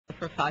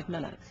For 5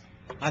 minutes.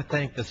 I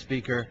thank the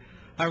Speaker.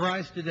 I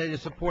rise today to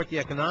support the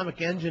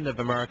economic engine of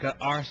America,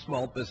 our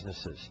small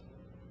businesses.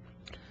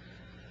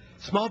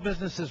 Small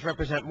businesses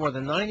represent more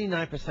than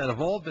 99%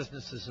 of all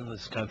businesses in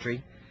this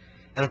country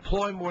and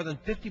employ more than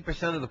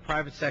 50% of the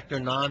private sector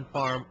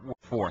non-farm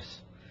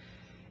workforce.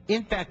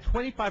 In fact,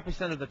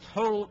 25% of the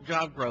total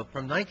job growth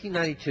from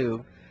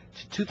 1992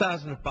 to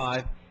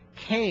 2005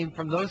 came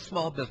from those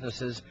small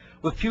businesses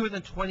with fewer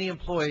than 20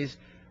 employees,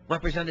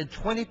 represented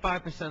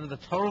 25% of the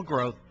total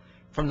growth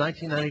from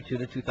 1992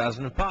 to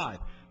 2005.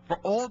 For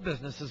all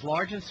businesses,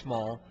 large and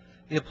small,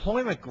 the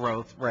employment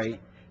growth rate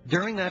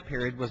during that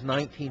period was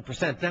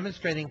 19%,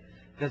 demonstrating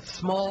that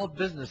small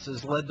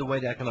businesses led the way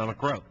to economic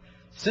growth.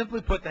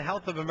 Simply put, the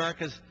health of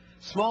America's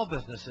small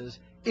businesses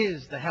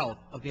is the health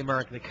of the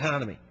American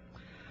economy.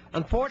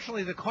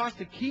 Unfortunately, the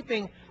cost of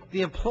keeping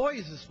the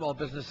employees of small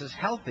businesses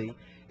healthy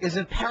is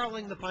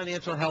imperiling the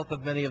financial health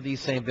of many of these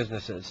same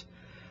businesses.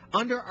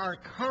 Under our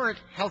current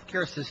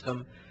healthcare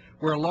system,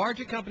 where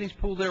larger companies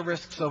pool their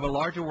risks over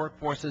larger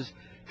workforces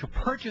to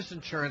purchase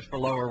insurance for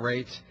lower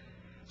rates,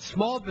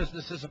 small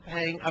businesses are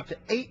paying up to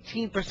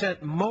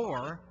 18%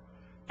 more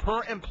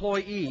per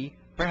employee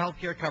for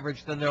healthcare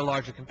coverage than their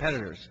larger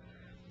competitors.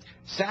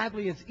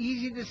 Sadly, it's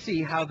easy to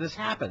see how this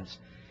happens.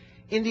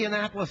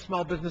 Indianapolis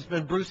small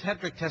businessman Bruce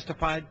Hedrick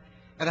testified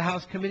at a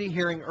House committee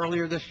hearing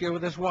earlier this year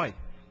with his wife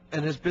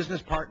and his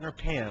business partner,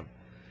 Pam.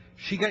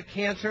 She got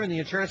cancer, and the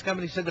insurance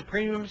company said the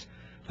premiums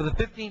for the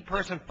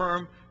 15-person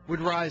firm would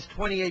rise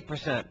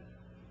 28%.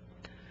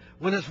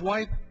 When his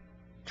wife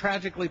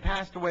tragically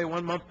passed away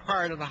 1 month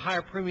prior to the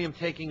higher premium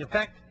taking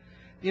effect,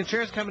 the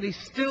insurance company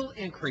still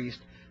increased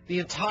the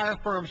entire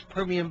firm's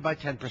premium by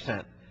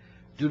 10%.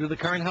 Due to the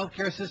current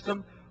healthcare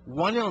system,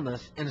 one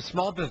illness in a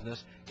small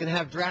business can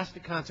have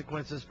drastic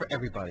consequences for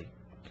everybody.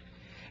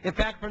 In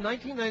fact, from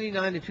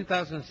 1999 to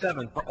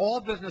 2007, for all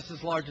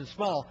businesses large and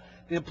small,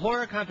 the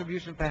employer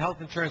contribution for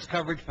health insurance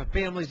coverage for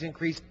families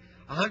increased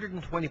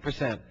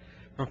 120%,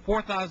 from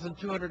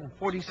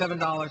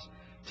 $4,247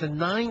 to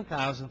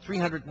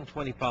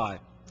 $9,325.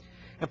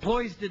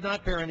 Employees did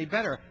not fare any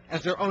better,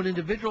 as their own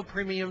individual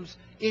premiums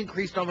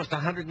increased almost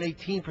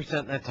 118%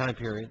 in that time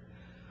period.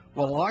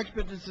 While large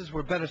businesses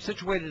were better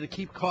situated to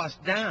keep costs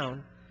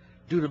down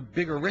due to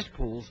bigger risk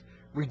pools,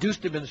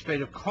 reduced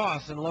administrative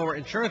costs, and lower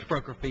insurance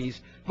broker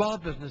fees, small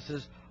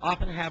businesses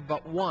often have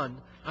but one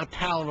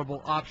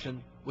unpalatable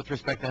option with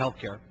respect to health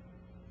care.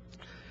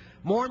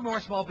 More and more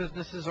small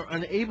businesses are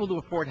unable to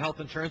afford health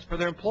insurance for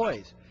their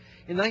employees.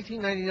 In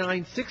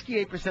 1999,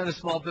 68% of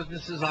small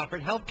businesses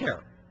offered health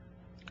care.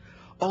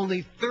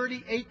 Only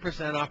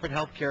 38% offered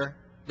health care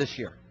this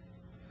year.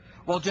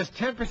 While just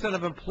 10%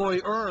 of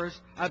employees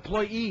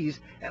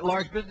at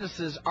large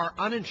businesses are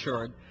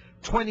uninsured,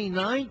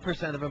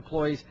 29% of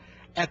employees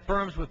at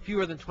firms with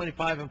fewer than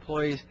 25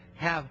 employees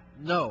have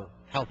no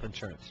health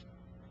insurance.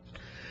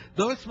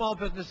 Those small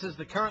businesses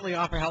that currently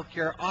offer health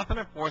care often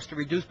are forced to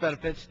reduce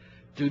benefits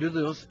due to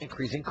those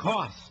increasing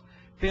costs.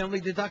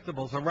 Family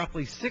deductibles are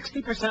roughly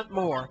 60%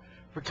 more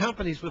for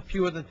companies with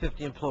fewer than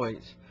 50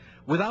 employees.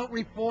 Without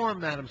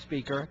reform, Madam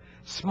Speaker,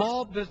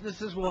 small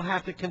businesses will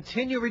have to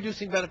continue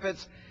reducing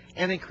benefits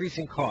and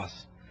increasing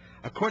costs.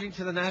 According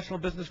to the National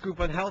Business Group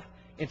on Health,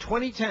 in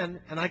 2010,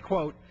 and I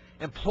quote,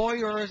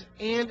 employers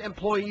and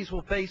employees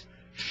will face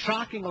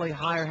shockingly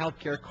higher health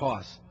care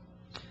costs.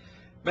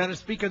 Madam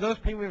Speaker, those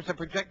premiums are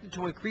projected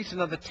to increase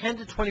another 10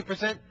 to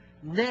 20%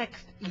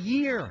 next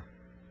year.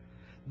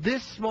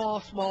 This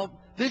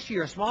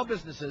year, small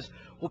businesses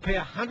will pay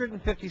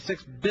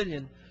 $156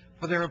 billion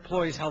for their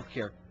employees' health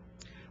care.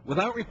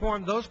 Without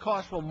reform, those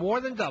costs will more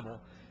than double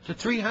to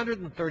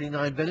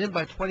 $339 billion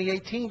by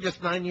 2018,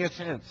 just 9 years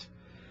hence.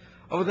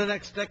 Over the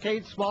next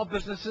decade, small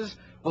businesses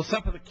will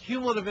suffer the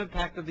cumulative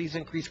impact of these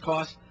increased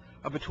costs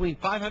of between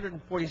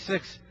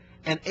 $546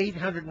 and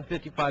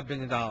 $855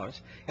 billion.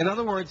 In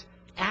other words,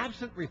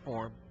 absent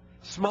reform,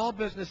 small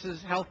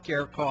businesses' health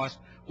care costs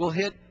will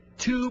hit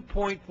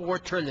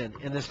 $2.4 trillion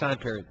in this time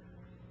period.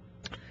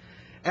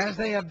 As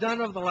they have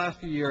done over the last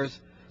few years,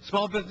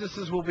 small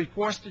businesses will be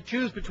forced to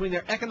choose between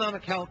their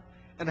economic health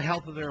and the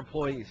health of their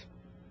employees.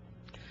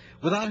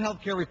 Without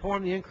health care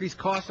reform, the increased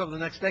costs over the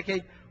next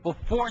decade will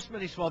force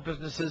many small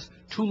businesses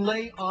to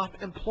lay off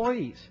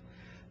employees.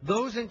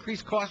 Those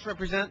increased costs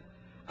represent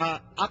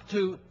up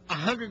to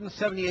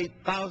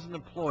 178,000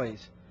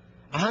 employees,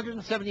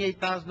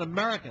 178,000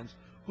 Americans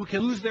who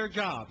can lose their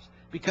jobs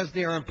because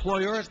their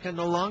employers can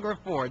no longer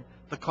afford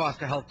the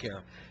cost of health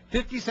care.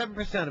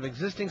 57% of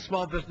existing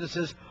small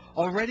businesses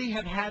already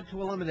have had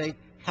to eliminate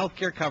health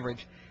care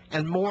coverage,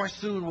 and more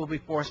soon will be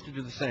forced to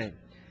do the same.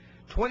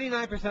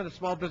 29% of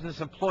small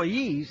business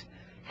employees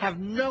have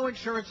no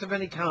insurance of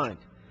any kind.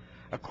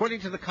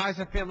 According to the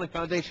Kaiser Family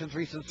Foundation's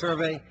recent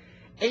survey,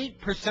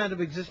 8%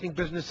 of existing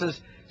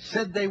businesses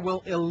said they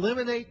will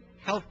eliminate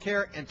health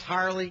care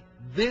entirely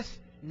this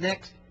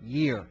next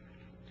year.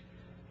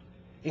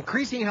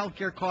 Increasing health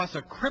care costs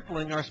are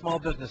crippling our small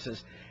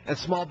businesses and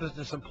small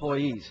business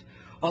employees.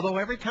 Although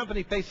every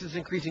company faces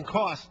increasing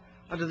costs,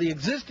 under the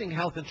existing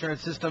health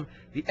insurance system,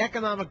 the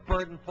economic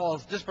burden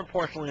falls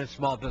disproportionately on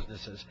small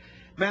businesses.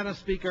 Madam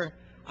Speaker,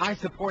 I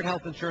support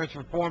health insurance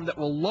reform that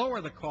will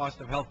lower the cost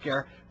of health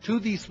care to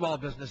these small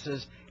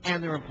businesses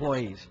and their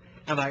employees,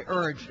 and I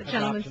urge The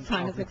gentleman's adoption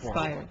time of has reform.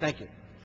 expired. Thank you.